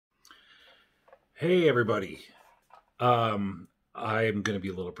Hey everybody. I'm going to be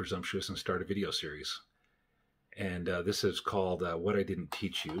a little presumptuous and start a video series. And this is called What I Didn't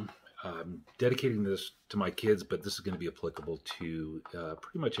Teach You. I'm dedicating this to my kids, but this is going to be applicable to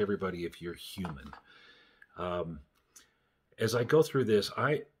pretty much everybody if you're human. Um, as I go through this,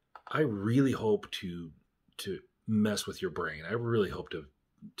 I really hope to mess with your brain. I really hope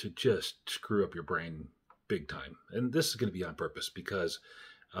to just screw up your brain big time. And this is going to be on purpose because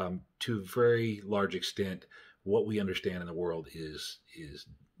to a very large extent, what we understand in the world is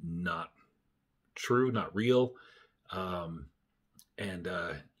not true, not real, um, and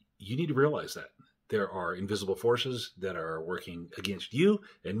you need to realize that there are invisible forces that are working against you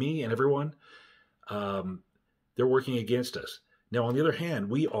and me and everyone. Um, they're working against us. Now, on the other hand,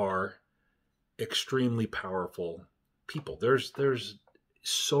 we are extremely powerful people. There's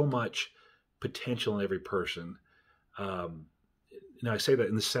so much potential in every person. Um, Now, I say that,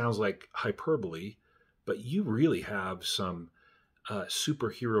 and this sounds like hyperbole, but you really have some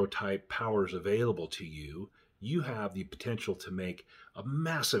superhero type powers available to you. You have the potential to make a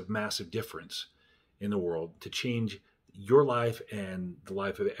massive, massive difference in the world, to change your life and the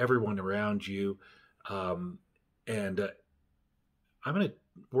life of everyone around you. Um, and I'm gonna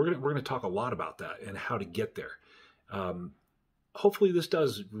we're gonna talk a lot about that and how to get there. Um, Hopefully, this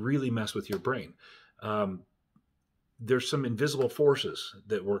does really mess with your brain. Um, there's some invisible forces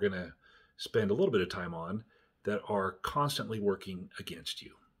that we're going to spend a little bit of time on that are constantly working against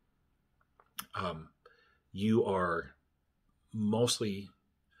you. Um, you are mostly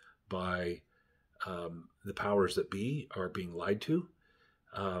by the powers that be are being lied to.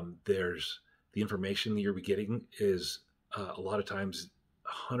 There's the information that you're getting is a lot of times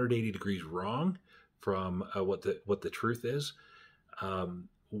 180 degrees wrong from what the truth is.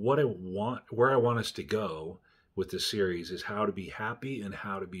 Where I want us to go with this series is how to be happy and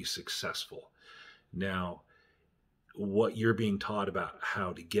how to be successful. Now, what you're being taught about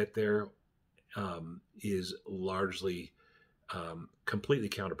how to get there is largely completely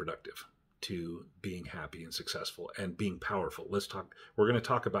counterproductive to being happy and successful and being powerful. We're going to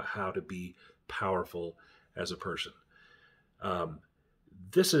talk about how to be powerful as a person. Um,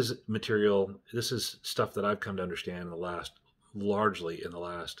 this is material, this is stuff that I've come to understand largely in the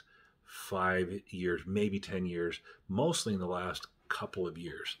last 5 years, maybe 10 years, mostly in the last couple of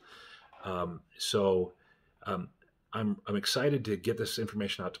years. So I'm excited to get this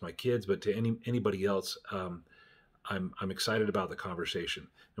information out to my kids, but to anybody else, I'm excited about the conversation.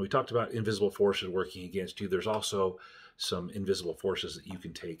 And we talked about invisible forces working against you. There's also some invisible forces that you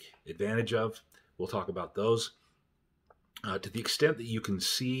can take advantage of. We'll talk about those. To the extent that you can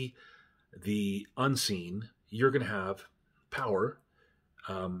see the unseen, you're going to have power.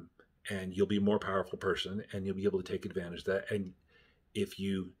 And you'll be a more powerful person, and you'll be able to take advantage of that. And if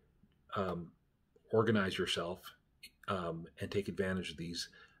you organize yourself and take advantage of these,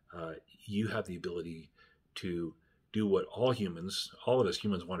 you have the ability to do what all of us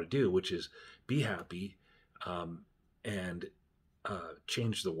humans want to do, which is be happy and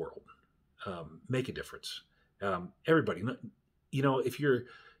change the world, make a difference. Everybody, if you're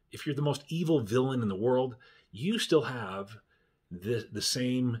the most evil villain in the world, you still have the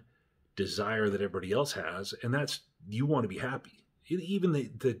same desire that everybody else has, and that's you want to be happy. Even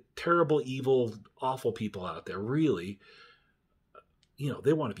the terrible, evil, awful people out there, really,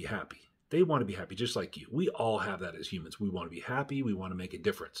 they want to be happy. They want to be happy just like you. We all have that as humans. We want to be happy. We want to make a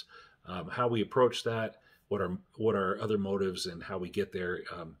difference. How we approach that, what are other motives, and how we get there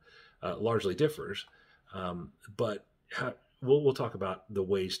largely differs. But we'll talk about the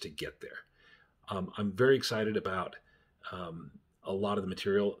ways to get there. I'm very excited about a lot of the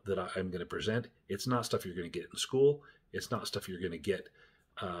material that I'm going to present. It's not stuff you're going to get in school. It's not stuff you're going to get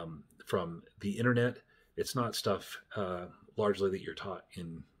from the internet. It's not stuff largely that you're taught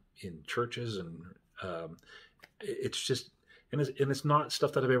in churches, and it's just and it's not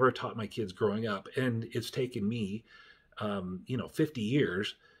stuff that I've ever taught my kids growing up. And it's taken me 50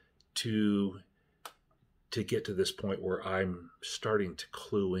 years to get to this point where I'm starting to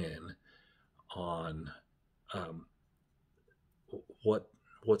clue in on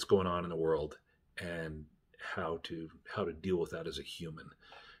what's going on in the world and how to deal with that as a human.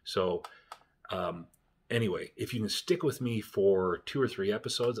 So anyway, if you can stick with me for 2 or 3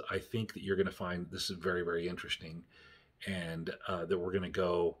 episodes, I think that you're going to find this is very, very interesting, and that we're going to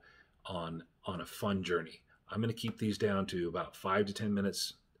go on a fun journey. I'm going to keep these down to about 5 to 10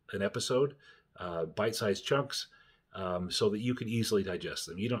 minutes an episode, bite-sized chunks, so that you can easily digest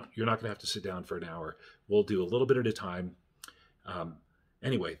them. You're not going to have to sit down for an hour. We'll do a little bit at a time.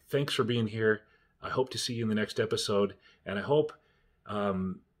 Anyway, thanks for being here. I hope to see you in the next episode, and I hope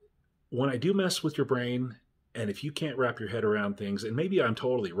when I do mess with your brain, and if you can't wrap your head around things, and maybe I'm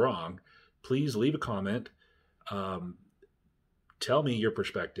totally wrong, please leave a comment. Um, Tell me your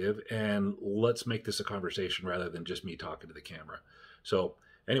perspective, and let's make this a conversation rather than just me talking to the camera. So,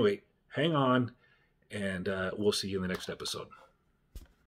 anyway, hang on, and we'll see you in the next episode.